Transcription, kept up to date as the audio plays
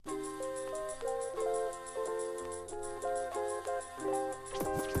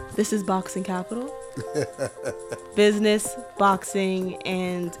This is Boxing Capital. Business, boxing,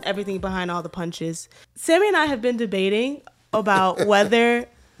 and everything behind all the punches. Sammy and I have been debating about whether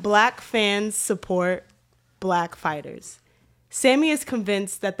black fans support black fighters. Sammy is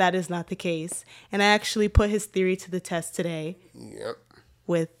convinced that that is not the case, and I actually put his theory to the test today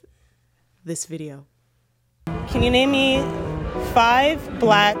with this video. Can you name me 5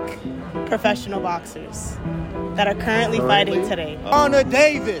 black professional boxers that are currently fighting today? Honor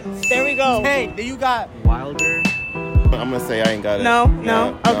Davis. There we go. Hey, then you got Wilder. I'm gonna say I ain't got it.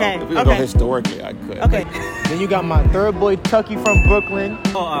 No. Okay. If we go historically, I could. Okay. Then you got my third boy Tucky from Brooklyn.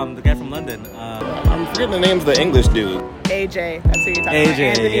 The guy from London. I'm forgetting the names of the English dude. AJ. That's who you're talking about. AJ,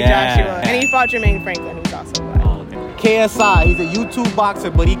 Anthony yeah. Joshua. And he fought Jermaine Franklin, who's also black. Oh, okay. KSI, he's a YouTube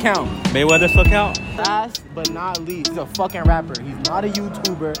boxer, but he counts. Mayweather still count? Last but not least, he's a fucking rapper. He's not a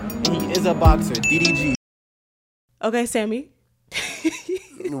YouTuber, and he is a boxer. DDG. Okay, Sammy.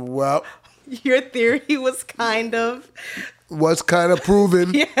 Well, Your theory was kind of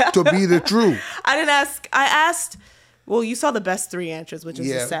proven to be the truth. I asked, well, you saw the best 3 answers, which is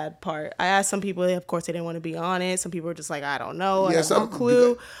the Yeah. sad part. I asked some people, of course, they didn't want to be on it. Some people were just like, I don't know. I Yeah, have no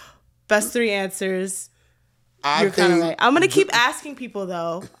clue. Best 3 answers. You're kind of right. I'm going to keep asking people,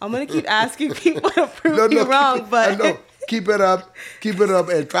 though. I'm going to keep asking people to prove me wrong. But no, keep it up,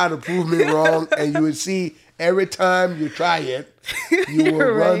 and try to prove me wrong. And you will see every time you try it, you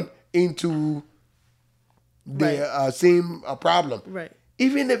will run into the same problem. Right.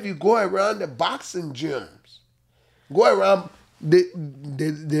 Even if you go around the boxing gyms, go around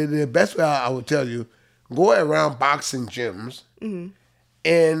the best way I would tell you, go around boxing gyms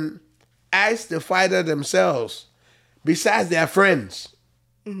and ask the fighter themselves, besides their friends,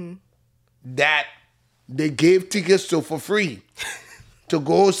 that they gave tickets to for free to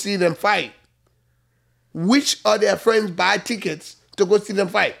go see them fight. Which of their friends buy tickets to go see them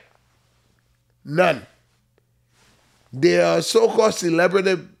fight? None. There are so-called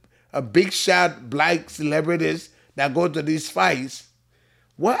celebrity, big shot black celebrities that go to these fights.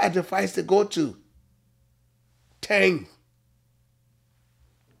 What are the fights they go to? Tang.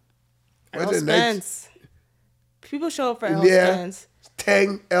 Earl Spence. People show up for Earl Spence.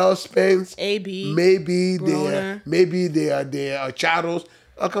 Tang, Earl Spence. AB. Maybe Broner. they are Chattels.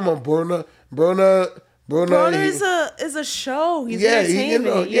 Oh, come on, Broner is a show. He's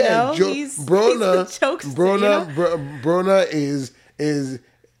entertainment. He's a jokester, Broner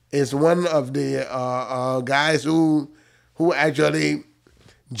is one of the guys who actually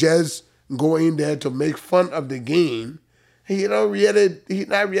just go in there to make fun of the game. He's not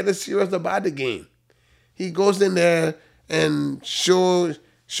really serious about the game. He goes in there and show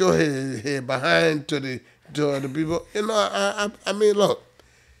his behind to the people. I mean, look.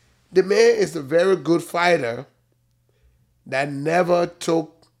 The man is a very good fighter that never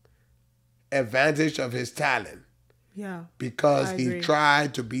took advantage of his talent. Yeah. Because he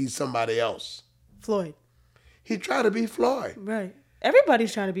tried to be somebody else. Floyd. He tried to be Floyd. Right.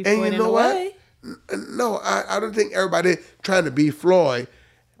 Everybody's trying to be Floyd in a way. No, I don't think everybody trying to be Floyd.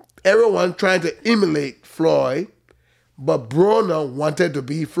 Everyone trying to emulate Floyd, but Broner wanted to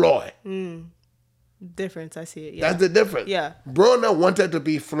be Floyd. Difference, I see it. Yeah. That's the difference. Yeah. Broner wanted to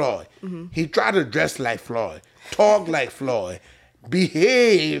be Floyd. He tried to dress like Floyd, talk like Floyd,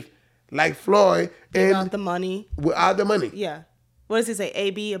 behave like Floyd. Without the money. Without the money. Yeah. What does he say?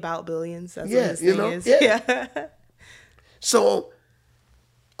 AB about billions. That's Yeah, what his thing is. Yeah. So,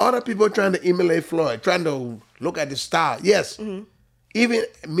 other people trying to emulate Floyd, trying to look at the style. Yes. Even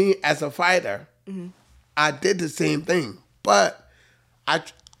me as a fighter, I did the same thing. But I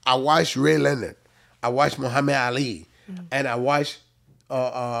watched Ray Leonard. I watched Muhammad Ali, and I watched Mike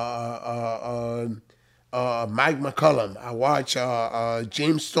McCollum. I watched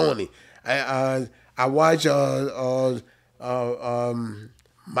James Stoney. I watched Marvin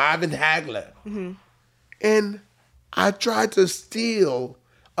Hagler, and I tried to steal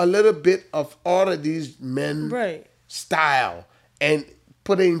a little bit of all of these men style and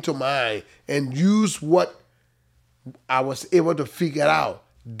put it into mine and use what I was able to figure out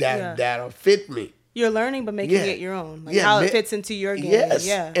that'll fit me. You're learning, but making it your own. Like how it fits into your game. Yes,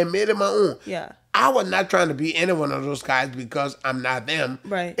 yeah. and made it my own. Yeah. I was not trying to be any one of those guys because I'm not them.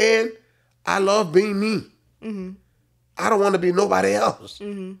 Right. And I love being me. I don't want to be nobody else.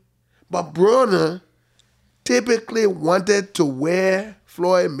 But Broner typically wanted to wear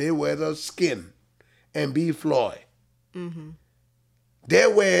Floyd Mayweather's skin and be Floyd.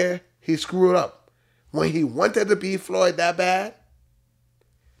 That's where he screwed up. When he wanted to be Floyd that bad,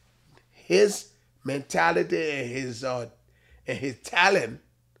 his mentality and his talent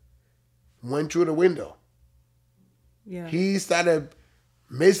went through the window. Yeah. He started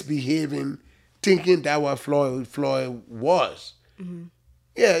misbehaving, thinking that what Floyd was.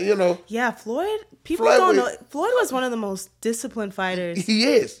 Yeah, you know. Yeah, Floyd. People Floyd don't was- know. Floyd was one of the most disciplined fighters. He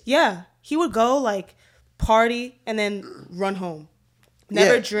is. Yeah, he would go like party and then run home.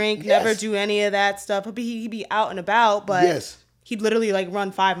 Never Yeah. drink, Yes. never do any of that stuff. He'd be out and about, but Yes. he'd literally like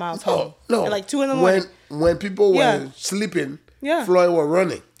run 5 miles home. No. At like 2 in the morning. When people were Yeah. sleeping, Yeah. Floyd was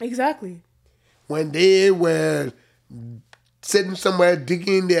running. Exactly. When they were sitting somewhere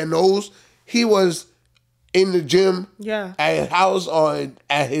digging their nose, he was in the gym, Yeah. at his house or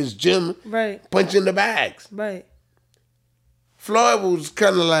at his gym, Right. punching the bags. Right. Floyd was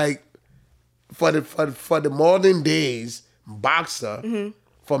kind of like for the modern days boxer.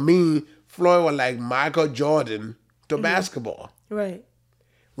 For me, Floyd was like Michael Jordan to basketball. Right.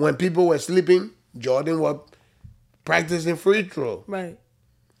 When people were sleeping, Jordan was practicing free throw. Right.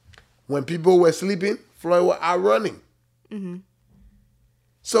 When people were sleeping, Floyd was out running.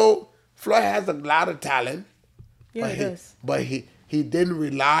 So Floyd has a lot of talent. Yeah, but it he, does. But he didn't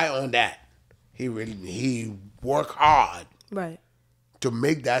rely on that. He worked hard Right. to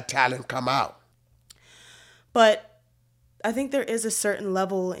make that talent come out. But I think there is a certain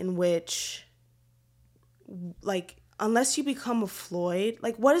level in which, like, unless you become a Floyd,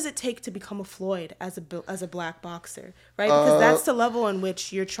 like, what does it take to become a Floyd as a black boxer, right? Because that's the level in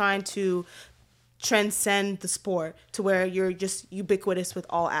which you're trying to transcend the sport to where you're just ubiquitous with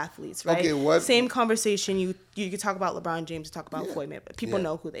all athletes, right? Okay, what- Same conversation. You could talk about LeBron James, talk about Floyd Mayweather. People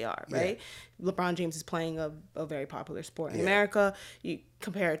know who they are, right? LeBron James is playing a very popular sport in America. You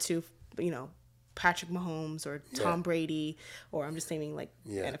compare it to, Patrick Mahomes or Tom Brady, or I'm just naming like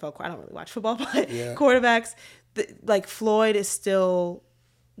NFL. I don't really watch football, but quarterbacks. Like Floyd is still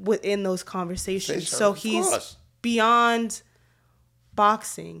within those conversations, so Of he's course. beyond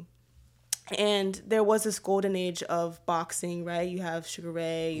boxing. And there was this golden age of boxing, right? You have Sugar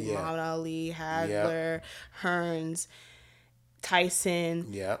Ray, Muhammad Ali, Hagler, Hearns, Tyson.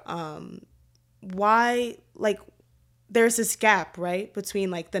 Yeah. Why, like, there's this gap, right,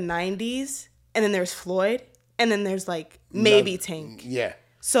 between like the 90s and then there's Floyd and then there's like maybe Tank. Yeah.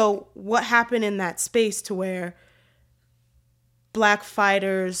 So what happened in that space to where black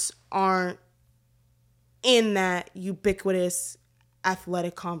fighters aren't in that ubiquitous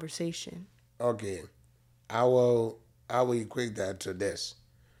athletic conversation? Okay. I will equate that to this.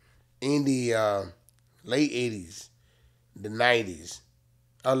 In the late 80s, the 90s,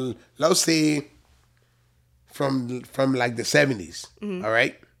 let's say from like the 70s, all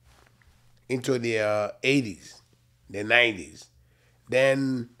right, into the 80s, the 90s,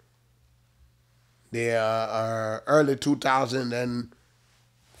 then the early 2000s and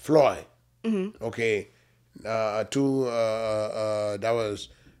Floyd, okay, that was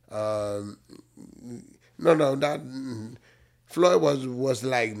that Floyd was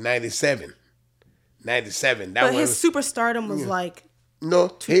like 97. That But was his superstardom was like no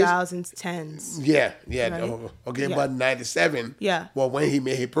 2000s, 10s. Yeah. Right? Okay, Yeah. but 97. Yeah. Well, when he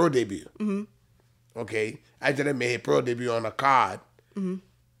made his pro debut. Okay, actually made his pro debut on a card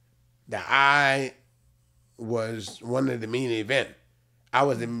that I was one of the main event. I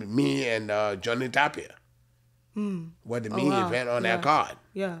was me and Johnny Tapia. Was the main event on that card.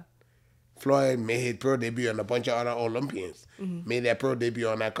 Yeah. Floyd made his pro debut and a bunch of other Olympians made their pro debut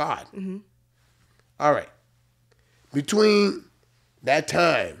on that card. All right. Between that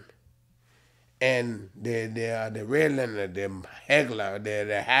time and the Redlander, the Hagler,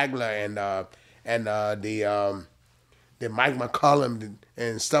 and the Mike McCollum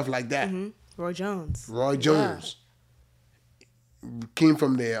and stuff like that. Roy Jones. Roy Jones came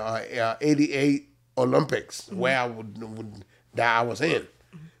from the 88 Olympics where I was in.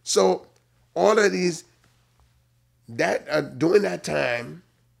 So all of these during that time,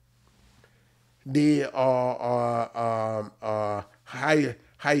 they are how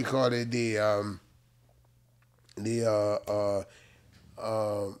you call it, the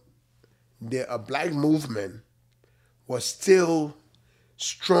black movement was still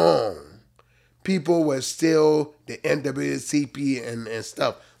strong. People were still the NAACP and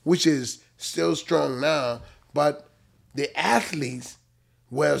stuff, which is still strong now, but the athletes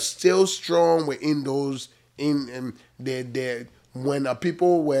were still strong within those when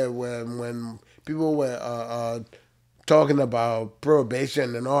people were talking about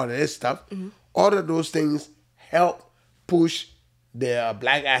prohibition and all of this stuff. All of those things help push the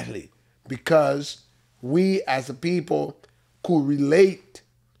black athlete because we as a people could relate,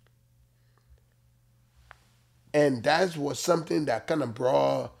 and that was something that kind of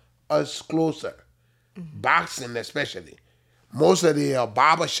brought us closer. Boxing especially. Most of the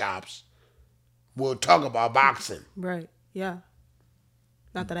barber shops will talk about boxing. Right. Yeah.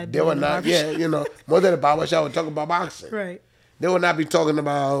 Not that I've They been will in a not. barbershop. Yeah, most of the barbershop will talk about boxing. Right. They will not be talking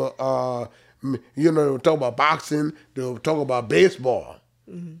about, they will talk about boxing. They will talk about baseball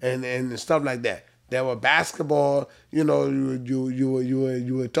and stuff like that. There were basketball. You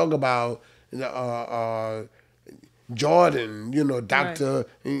would talk about Jordan.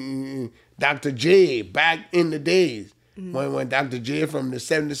 Dr. J back in the days when Dr. J from the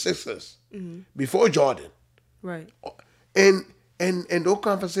 76ers before Jordan. Right. And those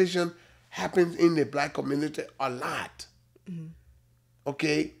conversations happens in the black community a lot.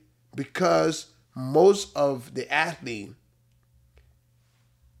 Okay? Because most of the athletes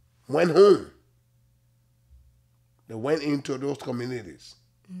went home. They went into those communities.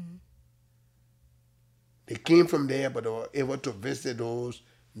 They came from there, but they were able to visit those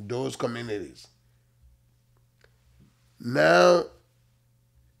communities. Now,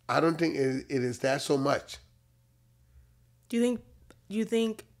 I don't think it is that so much. Do you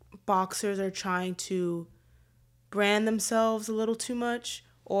think boxers are trying to brand themselves a little too much,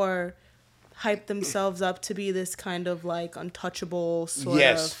 or hype themselves up to be this kind of like untouchable sort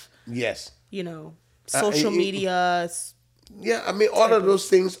of, Yes. social media? Yeah, I mean all of those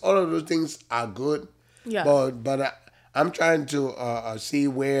things are good. Yeah. But I'm trying to see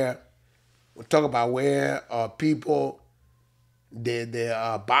talk about where people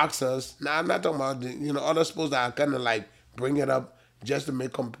the boxers. Now I'm not talking about other sports that are kind of like bring it up just to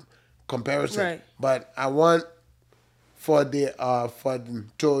make comparison. Right. But I want for to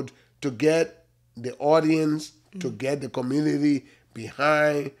get the audience, to get the community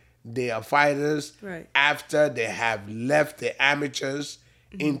behind their fighters Right. after they have left the amateurs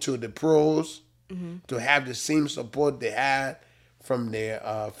into the pros, to have the same support they had from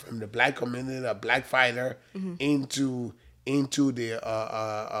the black community, a black fighter, into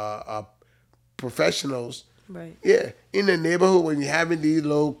the professionals. Right. Yeah, in the neighborhood when you're having these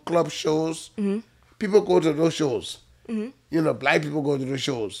little club shows, people go to those shows. Black people go to those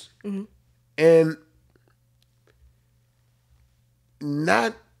shows, and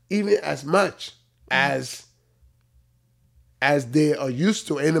not even as much as they are used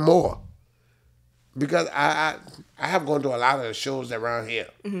to anymore. Because I have gone to a lot of the shows around here.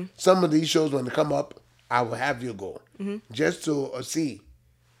 Some of these shows, when they come up, I will have you go just to see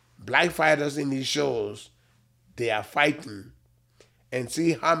black fighters in these shows. They are fighting, and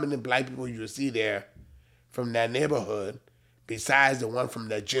see how many black people you see there from that neighborhood, besides the one from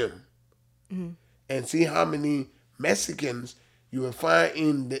that gym, and see how many Mexicans you will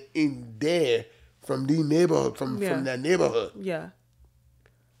find in there from the neighborhood from that neighborhood. Yeah.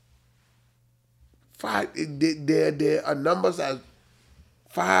 Five. There are numbers as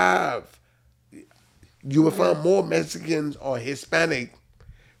 5. You will find more Mexicans or Hispanic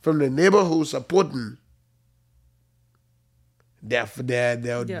from the neighborhood supporting their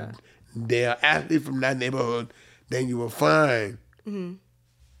athlete from that neighborhood than you will find.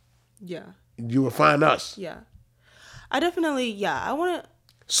 Yeah. You will find us. Yeah. I definitely. I want to.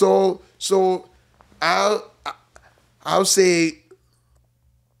 So I'll say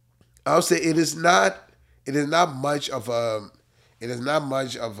it is not much of a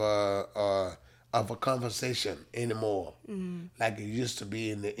conversation anymore like it used to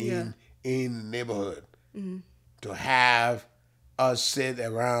be in the neighborhood, to have us sit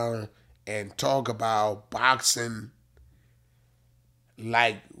around and talk about boxing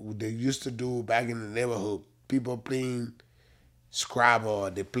like they used to do back in the neighborhood. People playing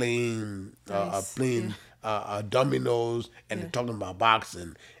Scrabble, they playing dominoes, and they're talking about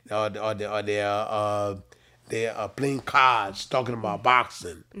boxing, or they are playing cards, talking about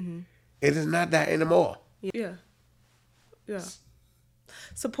boxing. It is not that anymore. Yeah.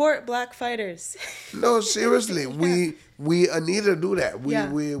 Support black fighters. No, seriously, we need to do that. We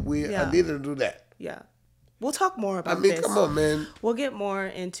need to do that. Yeah. We'll talk more about this. Come on, man. We'll get more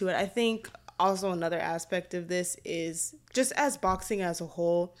into it. I think also another aspect of this is just as boxing as a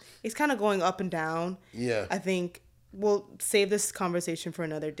whole, it's kind of going up and down. Yeah. I think we'll save this conversation for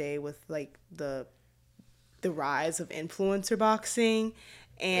another day with like the rise of influencer boxing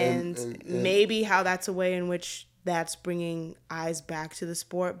and maybe how that's a way in which that's bringing eyes back to the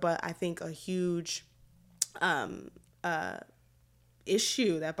sport. But I think a huge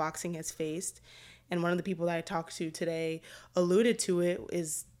issue that boxing has faced, and one of the people that I talked to today alluded to it,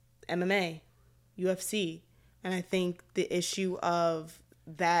 is MMA, UFC. And I think the issue of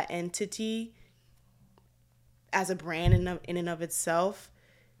that entity as a brand in and of itself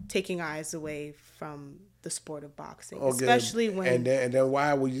taking eyes away from the sport of boxing, especially when. And then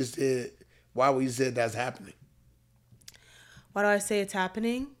why would you say that's happening? Why do I say it's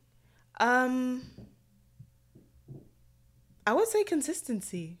happening? I would say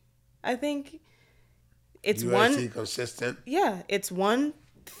consistency. I think it's UFC consistent. Yeah, it's one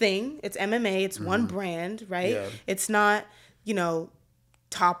thing. It's MMA. It's one brand, right? Yeah. It's not,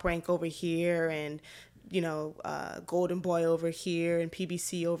 Top Rank over here and, Golden Boy over here and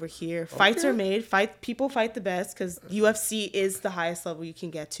PBC over here. Fights are made. People fight the best because UFC is the highest level you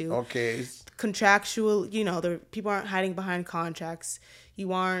can get to. Okay. Contractual, the people aren't hiding behind contracts.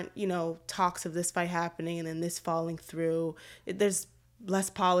 You aren't, talks of this fight happening and then this falling through. There's less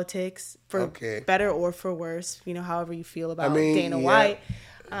politics for better or for worse, however you feel about Dana White.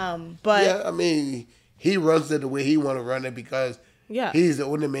 But yeah, I mean, he runs it the way he want to run it because he's the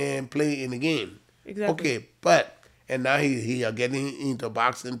only man play in the game. Exactly. Okay, and now he are getting into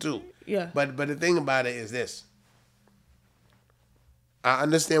boxing too. Yeah. But the thing about it is this. I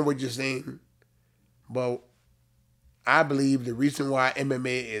understand what you're saying, but I believe the reason why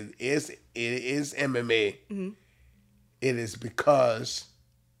MMA is MMA, it is because,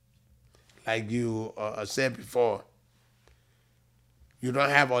 like you said before, you don't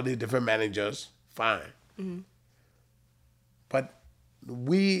have all these different managers. Fine. But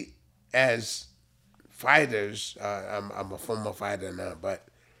we as fighters, I'm a former fighter now, but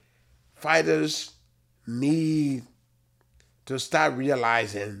fighters need to start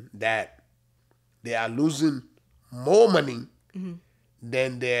realizing that they are losing more money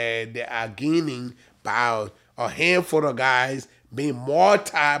than they are gaining by a handful of guys being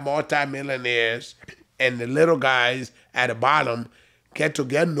multi-millionaires, and the little guys at the bottom get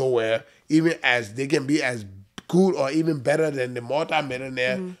nowhere, even as they can be as good or even better than the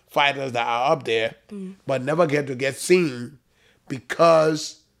multi-millionaire fighters that are up there, but never get seen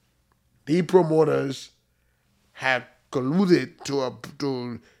because the promoters have colluded to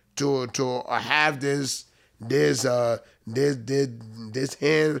have this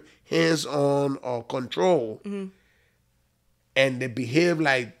hands-on or control, and they behave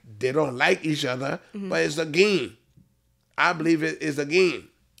like they don't like each other, but it's a game. I believe it is a game.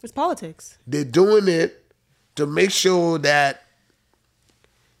 It's politics. They're doing it to make sure that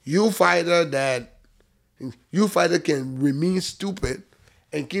you fighter can remain stupid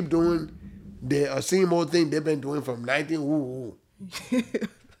and keep doing the same old thing they've been doing from 19.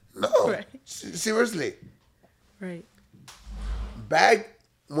 No, right. Seriously. Right. Back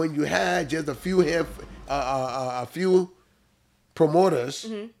when you had just a few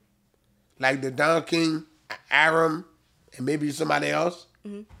promoters, like the Don King, Aram, and maybe somebody else,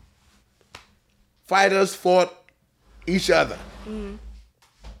 fighters fought each other.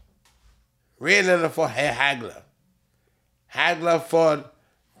 Ray Leonard fought Hagler. Hagler fought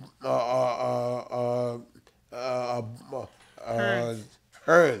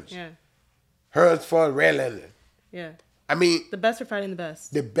Hearns. Yeah. Hearns fought Ray Leonard. Yeah. I mean, The best are fighting the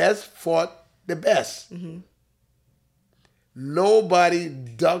best. the best fought the best. Nobody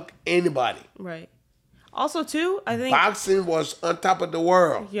ducked anybody. Right. Also, too, I think... Boxing was on top of the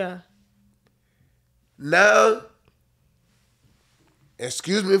world. Yeah. Now,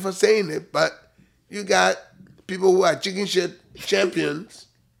 excuse me for saying it, but you got people who are chicken shit champions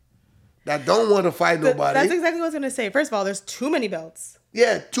that don't want to fight nobody. That's exactly what I was going to say. First of all, there's too many belts.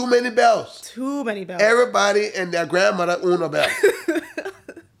 Yeah, too many belts. Too many belts. Everybody and their grandmother own a belt.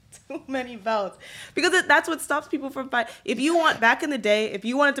 Too many belts. Because that's what stops people from fighting. If you back in the day, if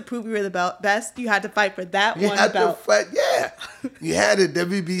you wanted to prove you were the best, you had to fight for that You one had belt. to fight, yeah. You had the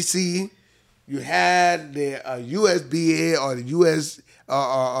WBC, you had the USBA or the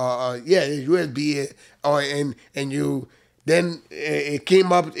USBA, and you then it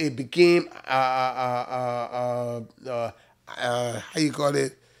came up. It became how you call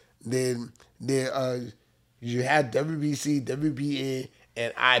it? You had WBC, WBA,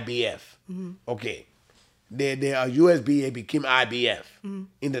 and IBF. Okay, the USBA became IBF,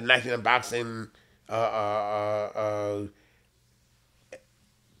 International Boxing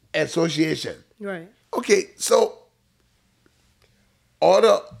Association. Right. Okay, so all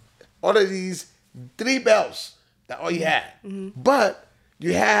of these 3 belts, that's all you had. But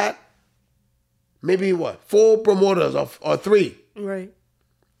you had maybe 4 promoters or 3. Right.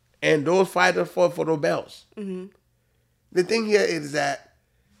 And those fighters fought for those belts. The thing here is that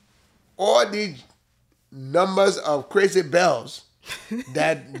all these numbers of crazy belts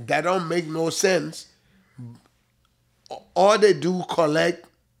that don't make no sense, all they do collect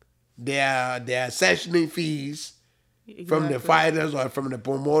their sanctioning fees from the fighters or from the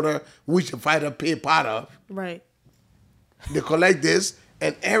promoter, which the fighter pay part of. Right. They collect this,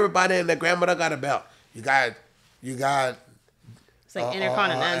 and everybody and their grandmother got a belt. You got. It's like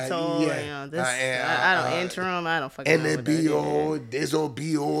Intercontinental, this, I don't interim, I don't fucking know what that is. NBO, this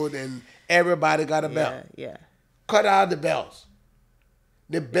OBO, and everybody got a belt. Yeah. cut out the bells.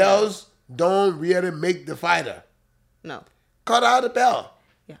 The bells don't really make the fighter. No. Cut out the bell.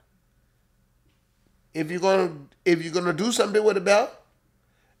 Yeah. If you're gonna do something with the bell,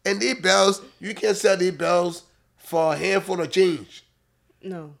 and these bells, you can't sell these bells for a handful of change.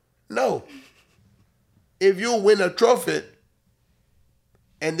 No. No. If you win a trophy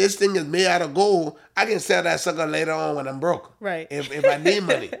and this thing is made out of gold, I can sell that sucker later on when I'm broke. Right. If I need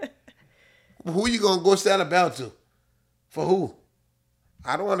money. Who you gonna go sell a bell to? For who?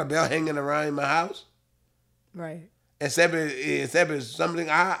 I don't want a bell hanging around in my house. Right. Except it's something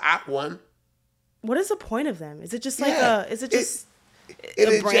I won. What is the point of them? Is it just like Yeah. is it just It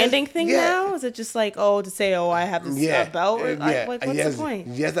a is branding just- thing yeah. now? Is it just like, to say, I have this belt? Like, what's yes, the point?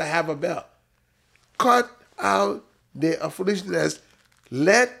 Yes, I have a belt. Cut out the foolishness.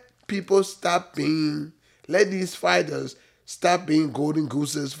 Let these fighters stop being golden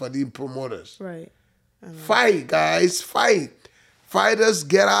gooses for the promoters. Right. Fight, guys, fight. Fighters,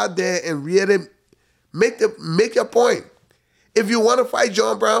 get out there and really make your point. If you want to fight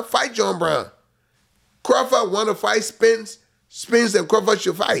John Brown, fight John Brown. Crawford want to fight Spence and Crawford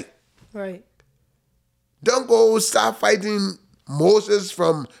should fight. Right. Don't go start fighting Moses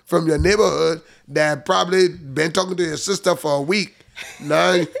from your neighborhood that probably been talking to your sister for a week.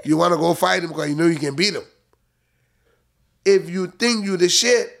 Now you want to go fight him because you know you can beat him. If you think you the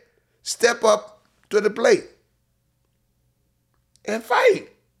shit, step up to the plate and fight.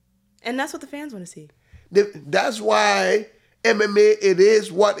 And that's what the fans want to see. That's why MMA, it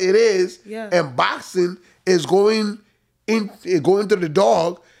is what it is. Yeah. And boxing is going to the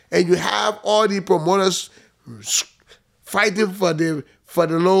dog, and you have all the promoters fighting for the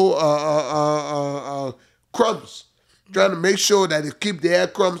low crumbs, trying to make sure that they keep their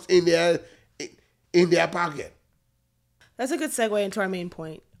crumbs in their pocket. That's a good segue into our main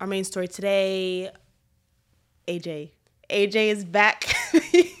point. Our main story today, AJ. AJ is back.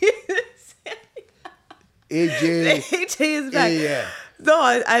 AJ is back. Yeah. No,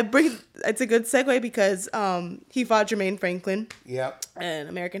 I bring it's a good segue because he fought Jermaine Franklin, Yep. an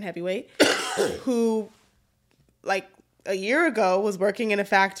American heavyweight, who like a year ago was working in a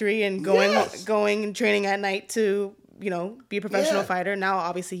factory and going and training at night to be a professional fighter. Now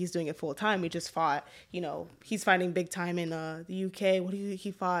obviously he's doing it full time. He just fought, he's fighting big time in the UK.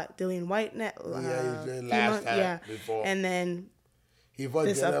 He fought Dillian White He did last time before. And then He fought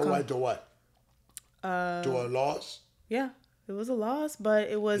Dillian White to what? To a loss? Yeah, it was a loss, but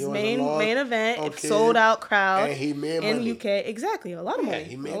it was It was main event. Okay. It sold out crowd. And he made in money. UK. Exactly, a lot of money.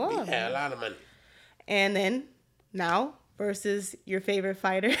 He made a lot of money. And then now versus your favorite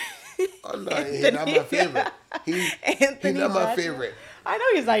fighter. Oh no, he's not my favorite. He's not my favorite. I know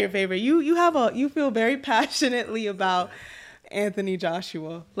he's not your favorite. You feel very passionately about Anthony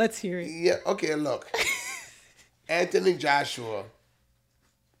Joshua. Let's hear it. Yeah, okay, look. Anthony Joshua,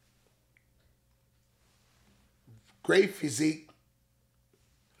 great physique,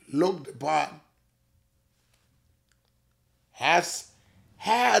 looked the part, has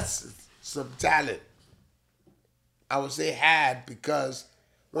some talent. I would say had because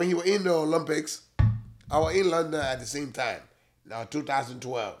when he was in the Olympics, I was in London at the same time, now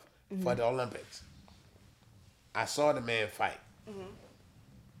 2012, for the Olympics. I saw the man fight.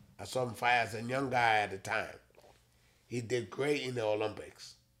 I saw him fight as a young guy at the time. He did great in the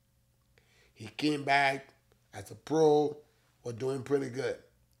Olympics. He came back as a pro, was doing pretty good.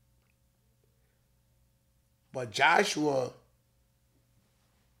 But Joshua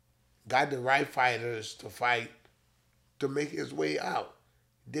got the right fighters to fight to make his way out.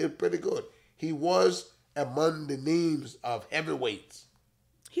 Did pretty good. He was among the names of heavyweights.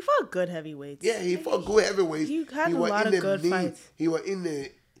 He fought good heavyweights. Yeah, he fought good heavyweights. He had a lot of good fights. He was in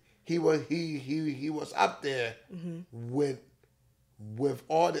the. He was up there with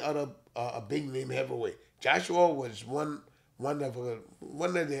all the other big name heavyweight. Joshua was one of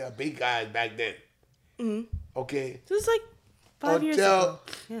the big guys back then. Okay. So it was like 5 years ago.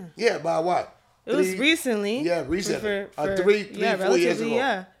 Yeah, by what? It was recently. Yeah, recently. For 3, 4 years ago.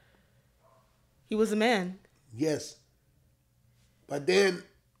 Yeah. He was a man. Yes. But then,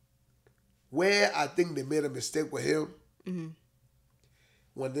 where I think they made a mistake with him,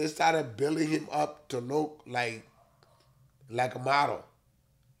 when they started building him up to look like a model,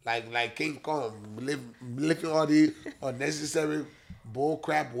 like King Kong, lifting all the unnecessary bull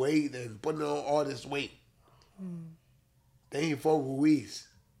crap weight and putting on all this weight. Then he fought Ruiz.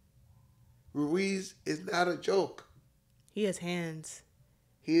 Ruiz is not a joke. He has hands.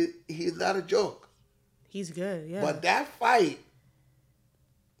 He's not a joke. He's good, yeah. But that fight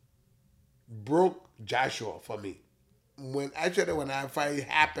broke Joshua for me. When that fight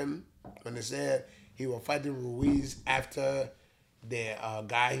happened, when they said he was fighting Ruiz after the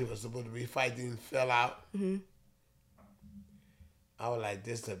guy he was supposed to be fighting fell out. Mm-hmm. I was like,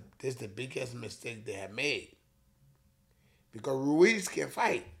 this the biggest mistake they have made. Because Ruiz can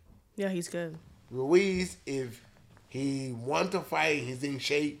fight. Yeah, he's good. Ruiz, if he want to fight, he's in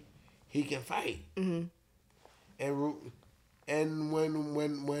shape, he can fight. Mm-hmm. And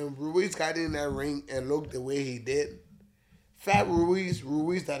when Ruiz got in that ring and looked the way he did, fat Ruiz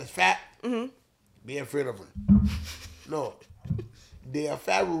that is fat, be afraid of him. No, the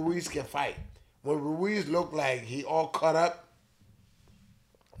fat Ruiz can fight. When Ruiz looked like he all cut up,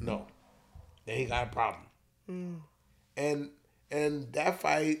 no, then he got a problem. And that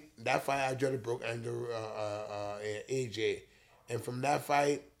fight actually broke Andrew AJ, and from that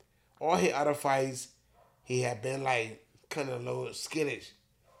fight, all his other fights, he had been like kind of a little skittish.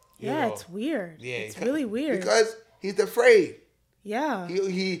 Yeah, it's weird. Yeah, it's really weird because he's afraid. Yeah,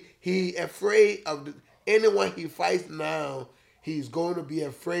 he afraid of anyone he fights now. He's going to be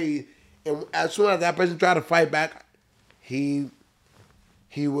afraid, and as soon as that person try to fight back, he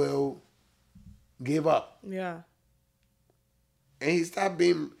will give up. Yeah. And he stopped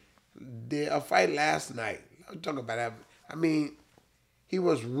being a fight last night. I'll talk about that. I mean, he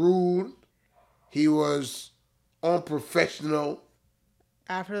was rude. He was unprofessional.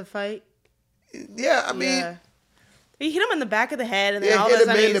 After the fight? Yeah, I mean. He hit him in the back of the head, and then all of a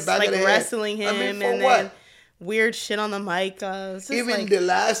sudden he's like wrestling him, and then weird shit on the mic. Even the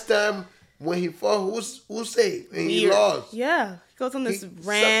last time when he fought Usyk and he lost. Yeah, he goes on this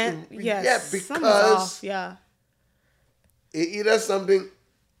rant. Because something's off. Yeah. Either something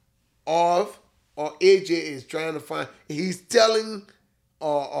off or AJ is trying to find. He's telling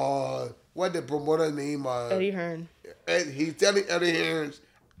what the promoter name Eddie Hearn. He's telling Eddie Hearn,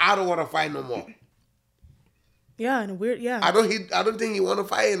 I don't want to fight no more. Yeah, and weird. Yeah, I don't think he want to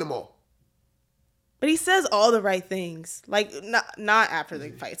fight anymore. But he says all the right things, like not after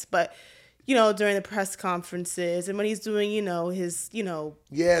the fights, but during the press conferences and when he's doing his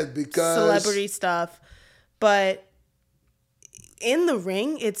because celebrity stuff, but in the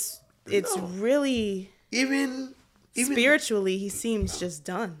ring, it's really even spiritually he seems just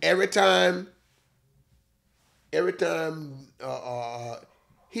done. Every time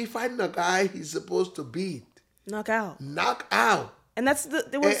he fighting a guy he's supposed to beat. Knock out. And that's and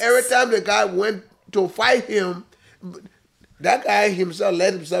every time the guy went to fight him, that guy himself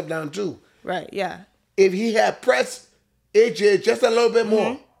let himself down too. Right, yeah. If he had pressed AJ just a little bit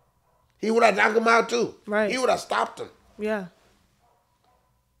more, he would have knocked him out too. Right. He would have stopped him. Yeah.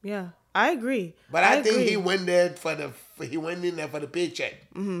 Yeah, I agree. But I think he went in there for the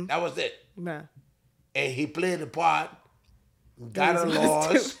paycheck. Mm-hmm. That was it. Yeah. And he played the part, got a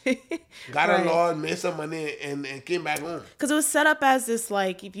loss, made some money, and came back home. Because it was set up as this,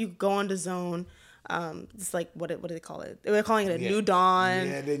 like, if you go on the Zone, it's like, what do they call it? They were calling it a New Dawn.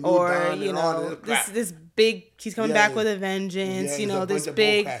 Yeah, the New Dawn and all this big, he's coming back with a vengeance, this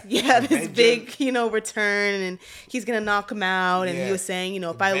big, return, and he's going to knock him out, and he was saying,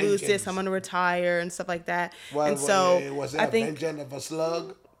 if I lose this, I'm going to retire, and stuff like that. Was that a vengeance of a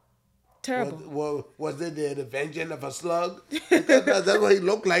slug? Terrible. Was it the vengeance of a slug? That's what he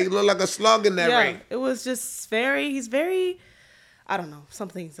looked like. He looked like a slug in that ring. It was just he's very, I don't know,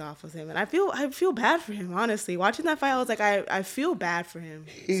 something's off with him. And I feel bad for him, honestly. Watching that fight, I was like, I feel bad for him.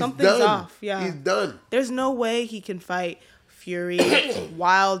 Something's off. Yeah. He's done. There's no way he can fight Fury,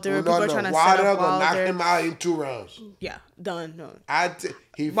 Wilder. People are trying to Wilder set up Wilder. Knock him out in 2 rounds. Yeah, done. No.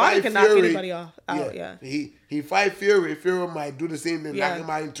 Wilder can knock anybody out. Yeah. He fight Fury. Fury might do the same thing, knock him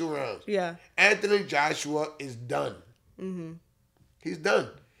out in 2 rounds. Yeah. Anthony Joshua is done. Mm-hmm. He's done.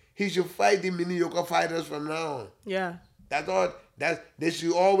 He should fight the mediocre fighters from now on. Yeah. That's all. They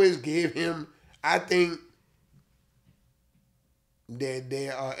should always give him. I think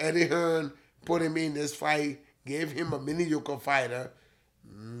Eddie Hearn put him in this fight, gave him a mediocre fighter,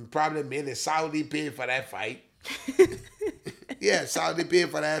 probably made a Saudi pay for that fight. Yeah, Saudi pay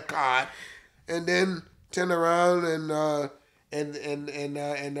for that card, and then turn around and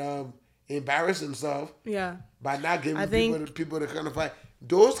embarrass himself. Yeah. By not giving people the kind of fight.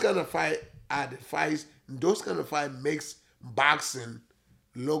 Those kind of fight are the fights. Those kind of fight makes boxing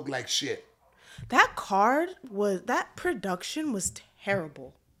look like shit. That production was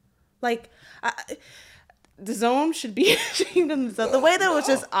terrible. Like, the Zone should be ashamed of themselves. The way that it was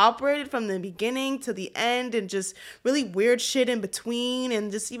just operated from the beginning to the end, and just really weird shit in between,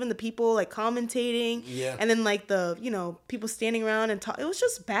 and just even the people like commentating, and then like the people standing around and talk. It was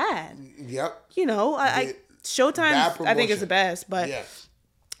just bad. Yep. Showtime I think is the best, but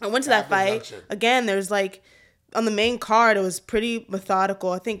I went to that fight again. There's like on the main card, it was pretty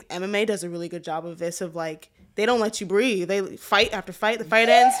methodical. I think MMA does a really good job of this, of like, they don't let you breathe. They fight after fight. The fight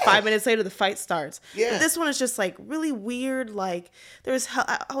ends. 5 minutes later, the fight starts. Yeah. But this one is just like really weird. Like I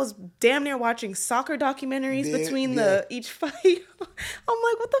was damn near watching soccer documentaries between each fight. I'm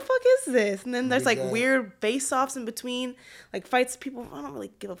like, what the fuck is this? And then there's like weird face-offs in between, like fights people I don't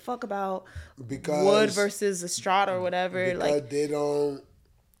really give a fuck about. Because Wood versus Estrada or whatever. Because like they don't.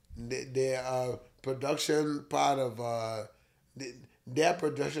 Their production part of their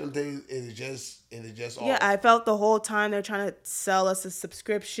production thing is just off. Yeah, I felt the whole time they're trying to sell us a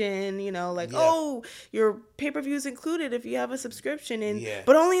subscription, oh, your pay-per-view is included if you have a subscription,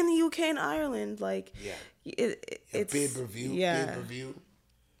 but only in the UK and Ireland. Like, it's pay-per-view. Yeah. Pay-per-view.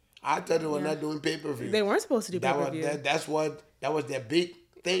 I thought they were not doing pay-per-view. They weren't supposed to do pay-per-view. That was their big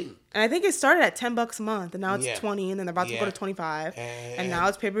thing. And I think it started at $10 a month, and now it's 20, and then they're about to go to 25, and now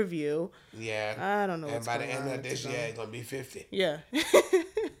it's pay-per-view. Yeah. I don't know. And by the end of this year, it's gonna be 50. Yeah.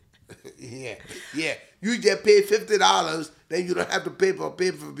 Yeah. You just pay $50, then you don't have to pay for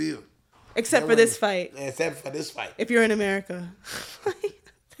pay-per-view. Except for this fight. Except for this fight. If you're in America.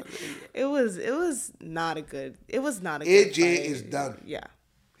 It was not a good. It was not a good AJ fight. is done. Yeah.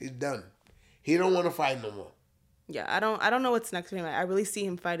 He's done. He don't want to fight no more. Yeah, I don't know what's next for him. I really see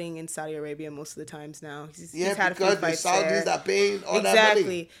him fighting in Saudi Arabia most of the times now. He's had a few fights there. Because the Saudis are paying all that money.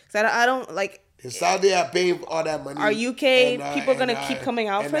 Exactly. Because I don't like. The Saudis are paying all that money. Are UK people gonna keep coming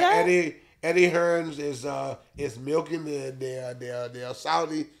out for that? Eddie Hearns is milking their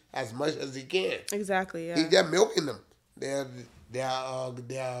Saudi as much as he can. Exactly. Yeah. He's just milking them. They're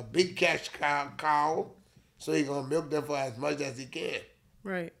a big cash cow, so he's gonna milk them for as much as he can.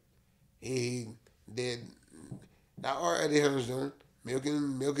 Right. He did. Now Eddie Hearns doing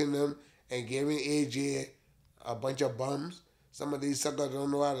milking them and giving AJ a bunch of bums. Some of these suckers don't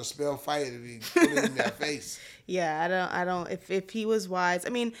know how to spell fight if he put it in their face. Yeah, I don't. If he was wise, I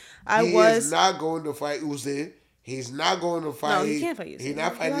mean, He is not going to fight Usyk. He's not going to fight. No, he can't fight Usyk. He's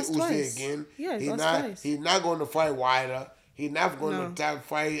not fighting Usyk again. Yeah, he's lost twice. He's not going to fight Wilder. He's not going to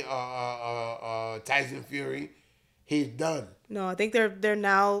fight Tyson Fury. He's done. No, I think they're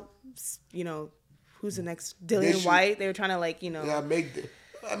now, who's the next Dillian White? They were trying to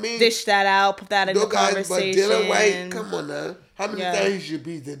dish that out, put that in the conversation. But Dylan White, come on now. How many times he should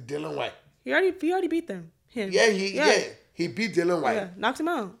beat Dylan White? He already beat them. Him. Yeah, he beat Dylan White. Yeah, knocked him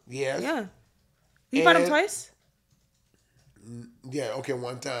out. Yes. Yeah. You fought him twice? Yeah, okay,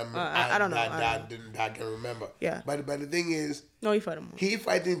 one time. I don't know. I can remember. Yeah. But the thing is, no, he fought him. He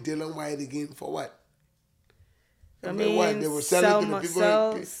fighting Dylan White again for what? I mean, what? They were selling to the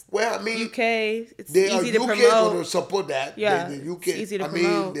people. Well, I mean, UK, it's easy to promote. UK going to support that. Yeah, the UK, it's easy to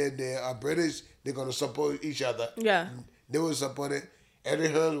promote. the British, they're going to support each other. Yeah. They will support it. Eddie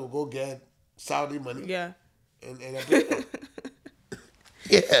Hearns will go get Saudi money. Yeah. And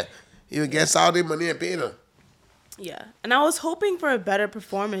yeah, he will get Saudi money and pay them. Yeah, and I was hoping for a better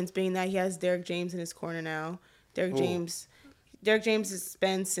performance, being that he has Derek James in his corner now. Derek James is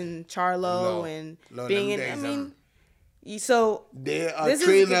Spence and Charlo and being in. I mean, so they are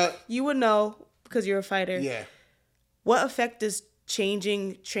trainer. You would know because you're a fighter. Yeah. What effect does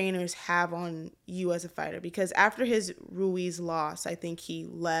changing trainers have on you as a fighter? Because after his Ruiz loss, I think he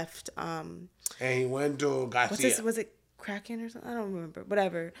left. And he went to Garcia. Was it Kraken or something? I don't remember.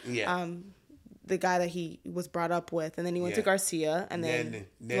 Whatever. Yeah. The guy that he was brought up with, and then he went to Garcia, and then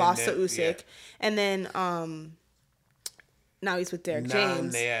lost to Usyk, yeah. and then now he's with Derek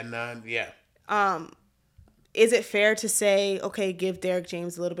James. Is it fair to say, okay, give Derek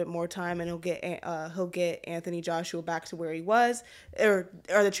James a little bit more time, and he'll get Anthony Joshua back to where he was, or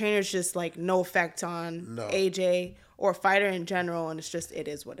are the trainers just like no effect on AJ or a fighter in general, and it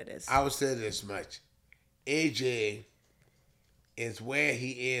is what it is? I would say this much: AJ is where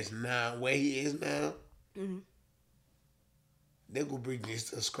he is now. Mm-hmm. They could bring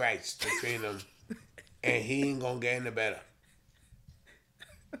Jesus Christ to train him, and he ain't gonna get any better.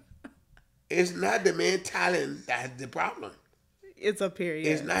 It's not the man's talent that's the problem. It's up here.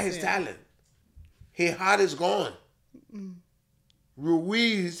 It's not his talent. His heart is gone. Mm.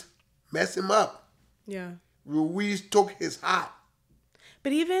 Ruiz messed him up. Yeah. Ruiz took his heart.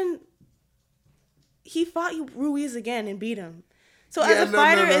 But even he fought Ruiz again and beat him. So as a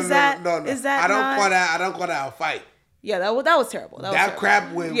fighter, is that I don't call that a fight. Yeah, that was terrible. That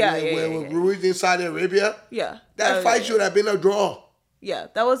crap with Ruiz in Saudi Arabia. Yeah. That fight should have been a draw. Yeah,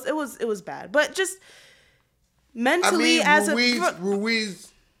 it was bad. But just mentally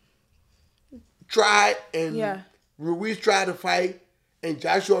Ruiz tried Ruiz tried to fight and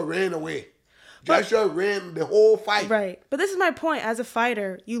Joshua ran away. Joshua ran the whole fight. Right. But this is my point. As a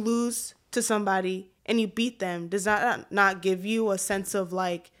fighter, you lose to somebody and you beat them, does that not give you a sense of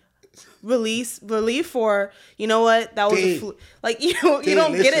like relief, or you know what, that was like you don't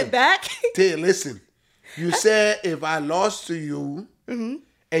get it back. Listen, you said if I lost to you and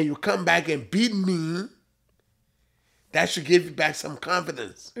you come back and beat me, that should give you back some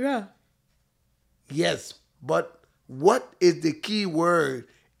confidence. Yeah. Yes, but what is the key word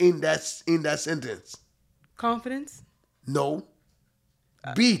in that sentence? Confidence? No.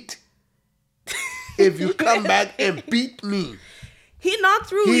 Beat. If you come back and beat me. He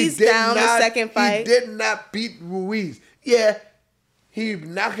knocked Ruiz down the second fight. He did not beat Ruiz. Yeah, he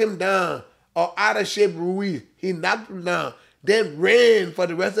knocked him down. Or out of shape Ruiz. He knocked him down. Then ran for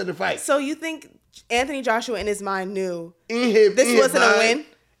the rest of the fight. So you think Anthony Joshua in his mind knew this wasn't a win?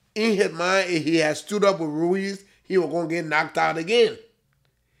 In his mind, if he had stood up with Ruiz, he was going to get knocked out again.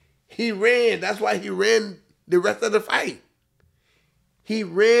 He ran. That's why he ran the rest of the fight. He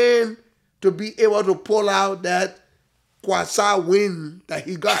ran to be able to pull out that quasi win that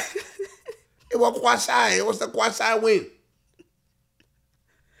he got. It was quasi. It was the quasi win.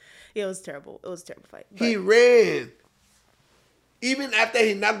 Yeah, it was terrible. It was a terrible fight. He ran. Even after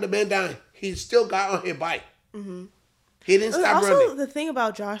he knocked the man down, he still got on his bike. Mm-hmm. He didn't stop running. Also, the thing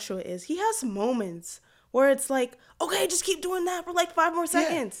about Joshua is he has moments where it's like, okay, just keep doing that for like 5 more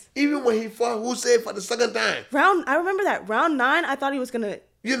seconds. Yeah. Even when he fought Usyk for the second time. I remember that. Round 9, I thought he was going to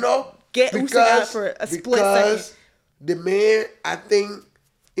get Usyk out for a split second. Because the man, I think,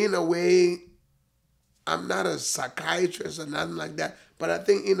 in a way, I'm not a psychiatrist or nothing like that, but I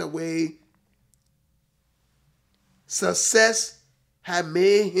think in a way, success had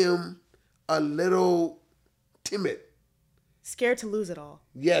made him a little timid. Scared to lose it all.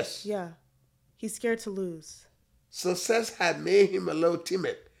 Yes. Yeah. He's scared to lose. Success had made him a little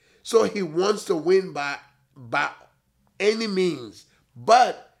timid. So he wants to win by any means.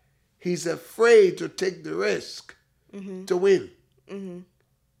 But he's afraid to take the risk to win. Mm-hmm.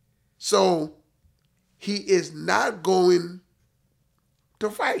 So he is not going to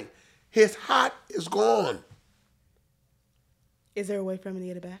fight. His heart is gone. Is there a way for him to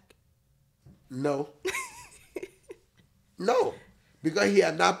get it back? No. No. Because he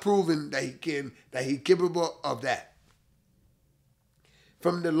has not proven that he's capable of that.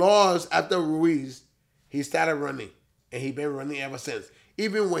 From the laws after Ruiz, he started running. And he's been running ever since.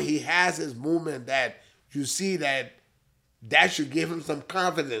 Even when he has his movement that you see that should give him some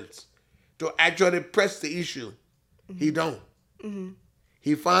confidence to actually press the issue. Mm-hmm. He don't. Mm-hmm.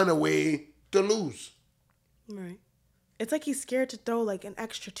 He found a way to lose. Right. It's like he's scared to throw like an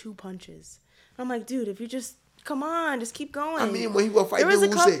extra 2 punches. I'm like, dude, if you just come on, just keep going. I mean, when he was fighting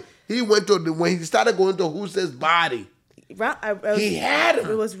Usyk, he went to when he started going to Usyk's body. He had him.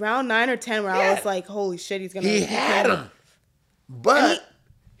 It was round 9 or 10 where I was like, holy shit, he's gonna. He had him, but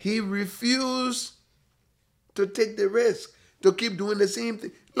he refused to take the risk to keep doing the same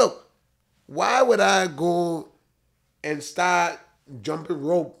thing. Look, why would I go and start jumping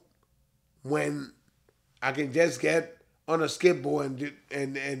rope when I can just get on a skateboard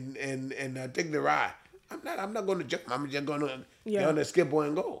and take the ride? I'm not going to jump. I'm just going to get on the skateboard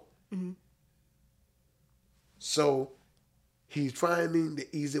and go. Mm-hmm. So he's finding the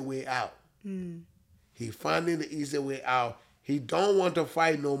easy way out. Mm. He's finding the easy way out. He don't want to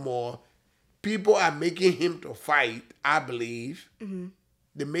fight no more. People are making him to fight, I believe. Mm-hmm.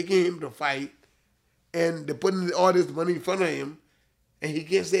 They're making him to fight. And they're putting all this money in front of him. And he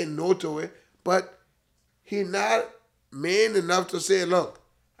can't say no to it. But he's not man enough to say, look,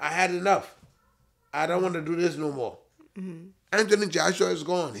 I had enough. I don't want to do this no more. Mm-hmm. Anthony Joshua is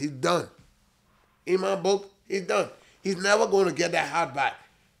gone. He's done. In my book, he's done. He's never going to get that heart back.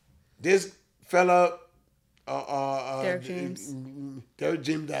 This fella, Derek James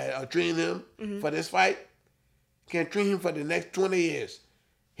that trained him for this fight, can train him for the next 20 years.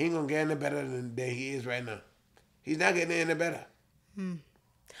 He ain't going to get any better than he is right now. He's not getting any better.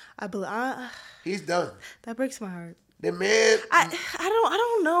 He's done. That breaks my heart. The man, I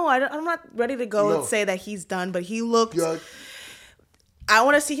don't know. I'm not ready to go and say that he's done, but he looked. I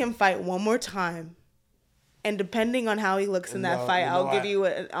want to see him fight one more time, and depending on how he looks in that fight, I'll give you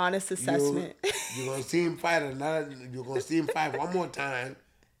an honest assessment. You're gonna see him fight You're gonna see him fight one more time,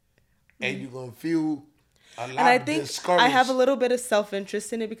 and you're gonna feel a lot. And I think I have a little bit of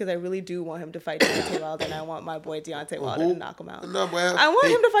self-interest in it because I really do want him to fight Deontay Wilder, and I want my boy Deontay Wilder to knock him out. No, well, I want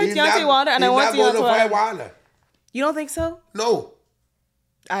him to fight Deontay Wilder, and I want Deontay Wilder. You don't think so? No.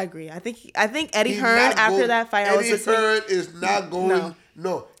 I agree. I think Eddie Hearn after that fight. Eddie Hearn is not going.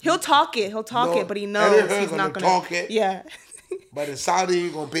 No. He'll talk it, but he knows he's not going to talk it. Yeah. But the Saudi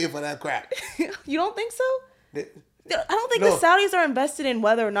ain't going to pay for that crap. You don't think so? I don't think No. the Saudis are invested in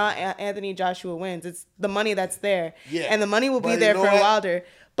whether or not Anthony Joshua wins. It's the money that's there. Yeah. And the money will be But there you know for what? Wilder.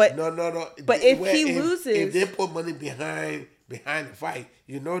 But No. But if he loses, if they put money behind the fight,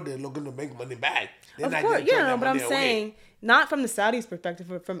 you know they're looking to make money back. They're of not course, gonna turn yeah, no, that but I'm money away. saying not from the Saudis' perspective,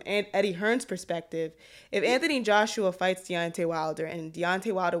 but from Eddie Hearn's perspective. If Anthony Joshua fights Deontay Wilder and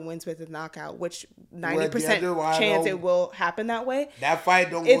Deontay Wilder wins with a knockout, which 90% Deontay Wilder- chance it will happen that way. That fight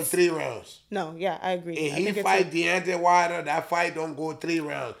don't go 3 rounds. No, yeah, I agree. If I he think it's fight Deontay Wilder, that fight don't go 3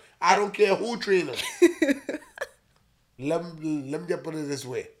 rounds. I don't care who train him. let me just put it this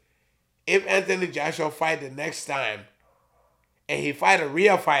way. If Anthony Joshua fight the next time and he fight a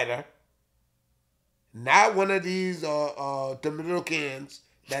real fighter, not one of these tomato cans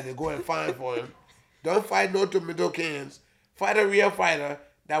that they go and find for him. Don't fight no tomato cans. Fight a real fighter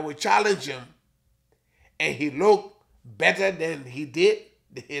that will challenge him and he look better than he did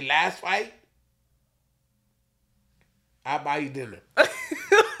his last fight. I'll buy you dinner.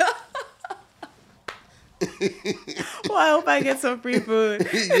 Well, I hope I get some free food.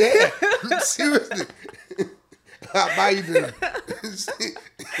 Yeah, seriously. I'll buy you dinner.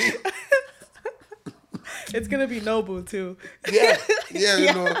 It's gonna be Nobu too. Yeah,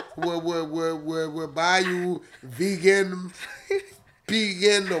 you know, we'll buy you vegan,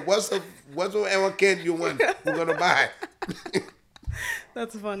 or whatsoever can you want. We're gonna buy.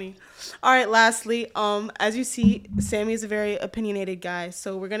 That's funny. All right, lastly, as you see, Sammy is a very opinionated guy,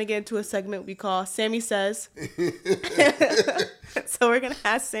 so we're gonna get into a segment we call Sammy Says. So we're gonna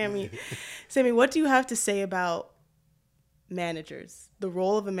ask Sammy, what do you have to say about managers, the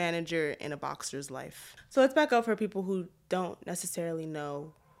role of a manager in a boxer's life? So let's back up for people who don't necessarily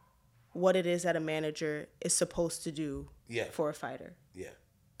know what it is that a manager is supposed to do for a fighter. Yeah.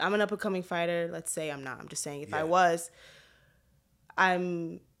 I'm an up-and-coming fighter. Let's say I'm not. I'm just saying if I was,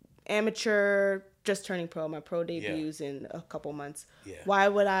 I'm amateur, just turning pro. My pro debuts in a couple months. Yeah. Why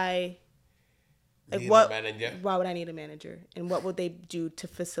would I need a manager? Why would I need a manager? And what would they do to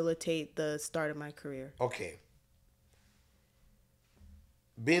facilitate the start of my career? Okay.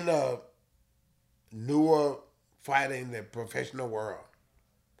 Being a newer fighter in the professional world,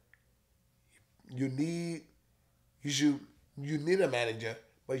 you need a manager,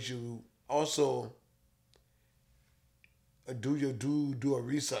 but you also do a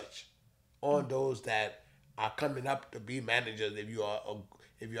research on those that are coming up to be managers. If you are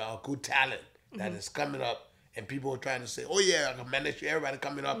a good talent that is coming up, and people are trying to say, "Oh yeah, I can manage you," everybody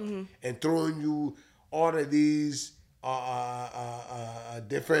coming up and throwing you all of these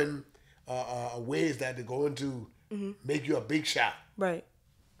different ways that they're going to make you a big shot. Right.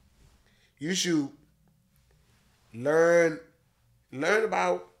 You should learn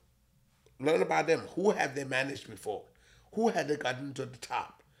about them. Who have they managed before? Who had they gotten to the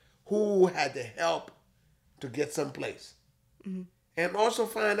top? Who had the help to get someplace? And also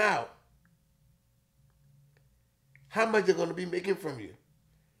find out how much they're going to be making from you.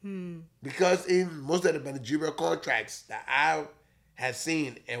 Because in most of the managerial contracts that I had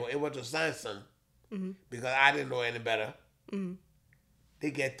seen and were able to sign some, because I didn't know any better,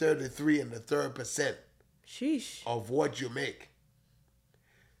 they get 33% Sheesh. of what you make.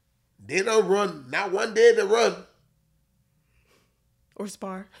 They don't run, not one day they run Or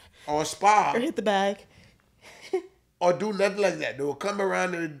spar. or spar Or hit the bag. or do nothing like that. They will come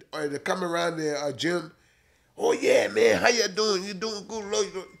around the gym. Oh yeah, man, how you doing? You doing good, Lord?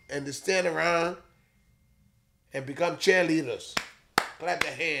 And they stand around and become cheerleaders. Clap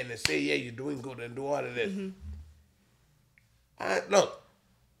their hand and say, "Yeah, you're doing good," and do all of this. Look,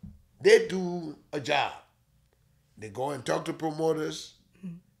 they do a job. They go and talk to promoters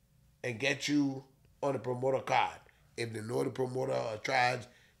and get you on the promoter card. If they know the promoter or tries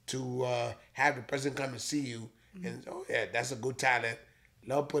to have the person come and see you, and oh yeah, that's a good talent,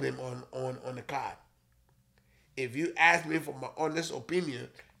 they'll put him on the card. If you ask me for my honest opinion,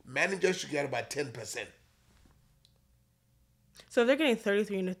 managers should get about 10%. So if they're getting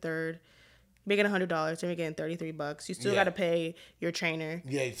 33 in the third, making $100, they're getting $33. You still got to pay your trainer.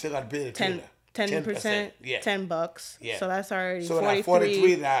 Yeah, you still got to pay the trainer. 10%, yeah. $10. Yeah. So that's already So $43.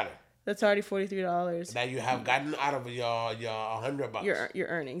 $43. That's already $43. That you have gotten out of your $100. Your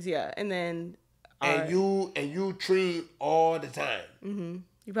earnings, yeah. And then and you train all the time.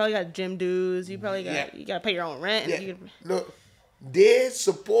 you probably got gym dues. You probably got you got to pay your own rent. Yeah. No, they're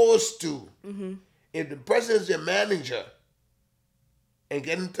supposed to. If the person is your manager and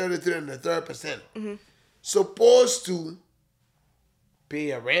getting 33 and the 3%, supposed to pay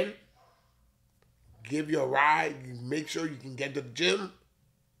your rent, give you a ride, make sure you can get to the gym.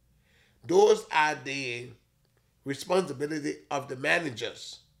 Those are the responsibility of the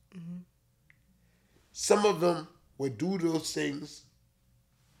managers. Some of them would do those things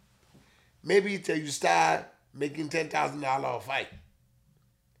maybe till you start making $10,000 a fight.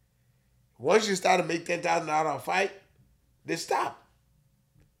 Once you start to make $10,000 a fight, they stop.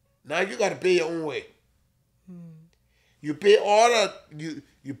 Now you got to pay your own way. You pay all the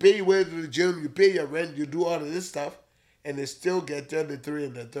you pay your way to the gym, you pay your rent, you do all of this stuff, and they still get 33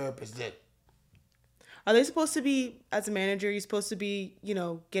 and the third percent. Are they supposed to be, as a manager, you're supposed to be,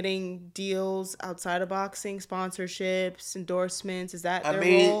 getting deals outside of boxing, sponsorships, endorsements? Is that their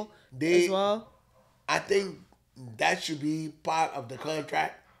role as well? I think that should be part of the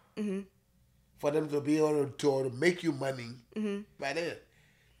contract for them to be able to make you money by then.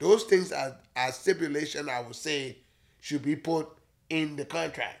 Those things are stipulation, I would say, should be put in the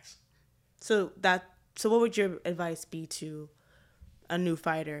contracts. So what would your advice be to a new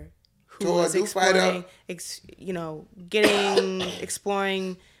fighter who is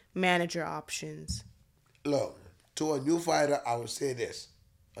exploring manager options? Look, to a new fighter, I would say this: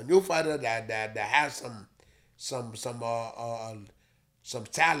 a new fighter that has some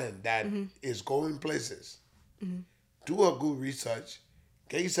talent that is going places. Do a good research.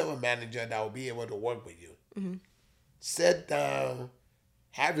 Get yourself a manager that will be able to work with you. Sit down.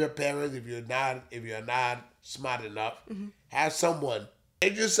 Have your parents, if you're not smart enough, have someone.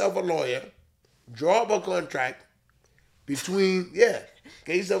 Get yourself a lawyer. Draw up a contract between, get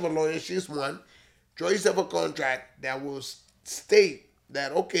yourself a lawyer, she's one. Draw yourself a contract that will state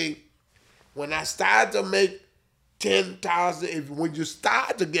that, okay, when I start to make 10,000, when you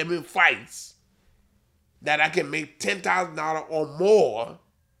start to get me fights, that I can make $10,000 or more,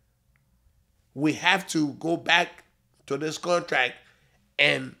 we have to go back to this contract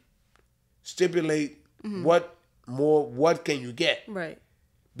and stipulate what can you get. Right.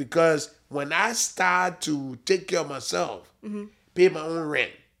 Because when I start to take care of myself, pay my own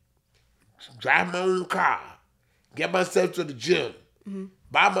rent, drive my own car, get myself to the gym,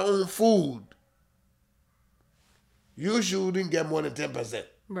 buy my own food, you shouldn't get more than 10%.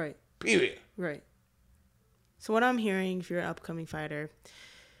 Right. Period. Right. So what I'm hearing, if you're an upcoming fighter,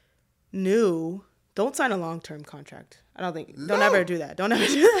 don't sign a long-term contract. I don't think. Don't ever do that. Don't ever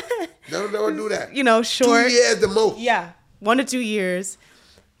do that. Don't ever do that. Short. 2 years the most. Yeah. 1 to 2 years.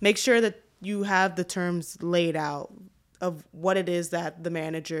 Make sure that you have the terms laid out of what it is that the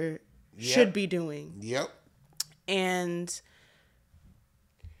manager should be doing. Yep. And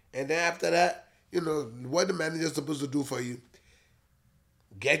then after that, what the manager is supposed to do for you.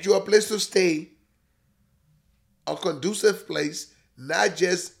 Get you a place to stay, a conducive place, not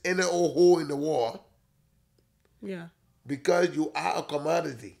just any old hole in the wall. Yeah. Because you are a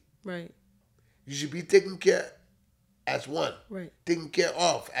commodity. Right. You should be taken care as one. Right. Taken care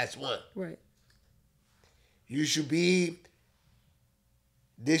of as one. Right. You should be,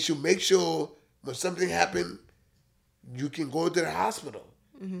 they should make sure when something happens, you can go to the hospital.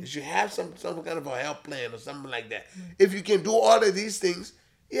 You should have some kind of a health plan or something like that. If you can do all of these things,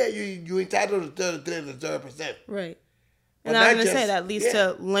 you're entitled to the 3%. Right. But And I was going to say that leads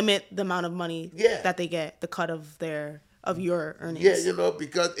to limit the amount of money that they get, the cut of your earnings. Yeah,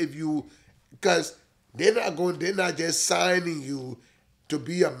 because they're not just signing you to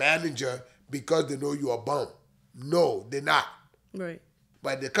be a manager because they know you're a bum. No, they're not. Right.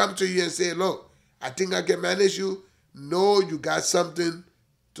 But they come to you and say, look, I think I can manage you. No, you got something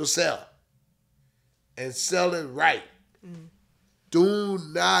to sell. And sell it right. Do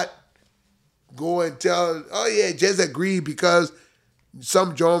not go and tell, just agree because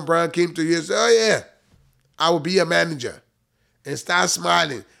some John Brown came to you and said, I will be a manager. And start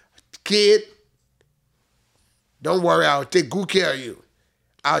smiling. Kid, don't worry, I'll take good care of you.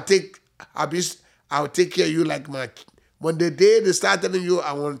 I'll take care of you like when the day they start telling you,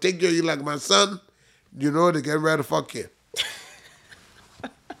 I want to take care of you like my son, they get ready to fuck you.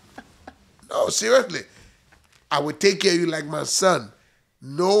 No, seriously. I would take care of you like my son.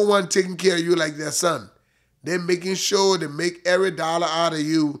 No one taking care of you like their son. They're making sure they make every dollar out of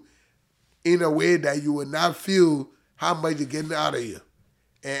you in a way that you will not feel how much they're getting out of you.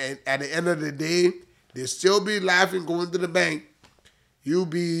 And at the end of the day, they still be laughing going to the bank. You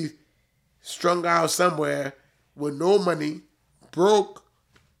be strung out somewhere with no money, broke,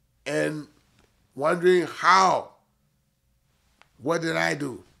 and wondering what did I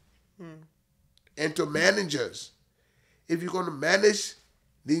do? And to managers, if you're going to manage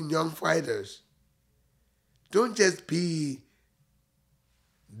these young fighters, don't just be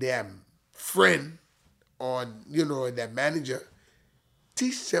their friend or, their manager.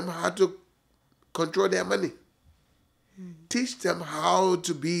 Teach them how to control their money. Teach them how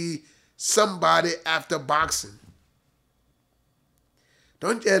to be somebody after boxing.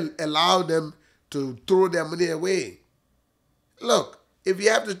 Don't just allow them to throw their money away. Look, if you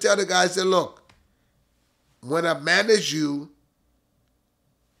have to tell the guy, say, look, when I manage you,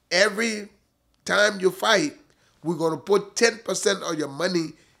 every time you fight, we're going to put 10% of your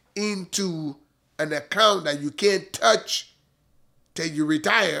money into an account that you can't touch till you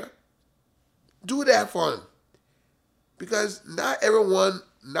retire. Do that for him. Because not every one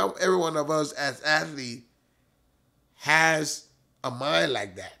of us as athletes has a mind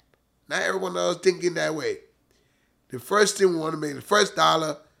like that. Not everyone else thinking that way. The first thing we want to make the first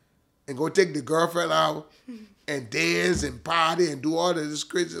dollar and go take the girlfriend out and dance and party and do all of this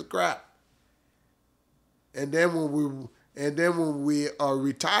crazy crap. And then when we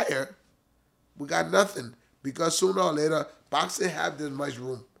retire, we got nothing, because sooner or later boxing have this much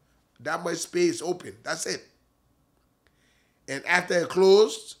room, that much space open. That's it. And after it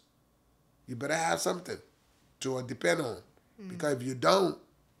closed, you better have something to depend on. Because if you don't,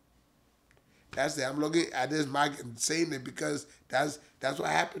 that's it. I'm looking at this mic and saying it because that's what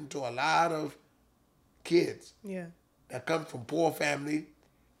happened to a lot of kids. Yeah. That come from poor family,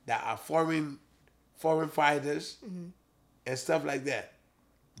 that are foreign fighters, and stuff like that.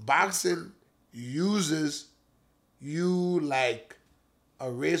 Boxing uses you like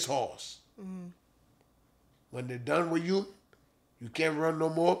a racehorse. When they're done with you, you can't run no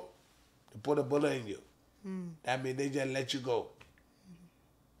more. They put a bullet in you. That means they just let you go.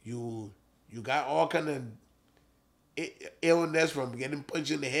 You got all kind of illness from getting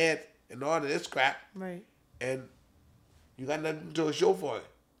punched in the head and all of this crap. Right. And you got nothing to show for it.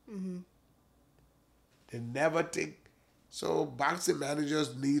 They never take. So boxing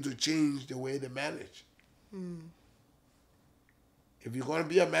managers need to change the way they manage. If you're going to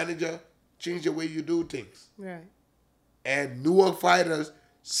be a manager, change the way you do things. Right. And newer fighters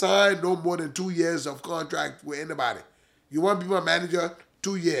sign no more than 2 years of contract with anybody. You want to be my manager,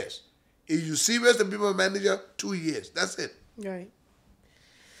 2 years. If you're serious to be my manager, 2 years. That's it. Right.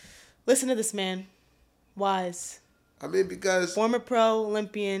 Listen to this man. Wise. I mean, because Former pro,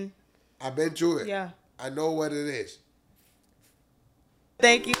 Olympian. I've been through it. Yeah. I know what it is.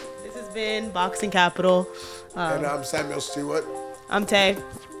 Thank you. This has been Boxing Capital. And I'm Samuel Stewart, I'm Tay.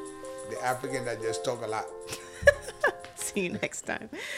 the African that just talk a lot. See you next time.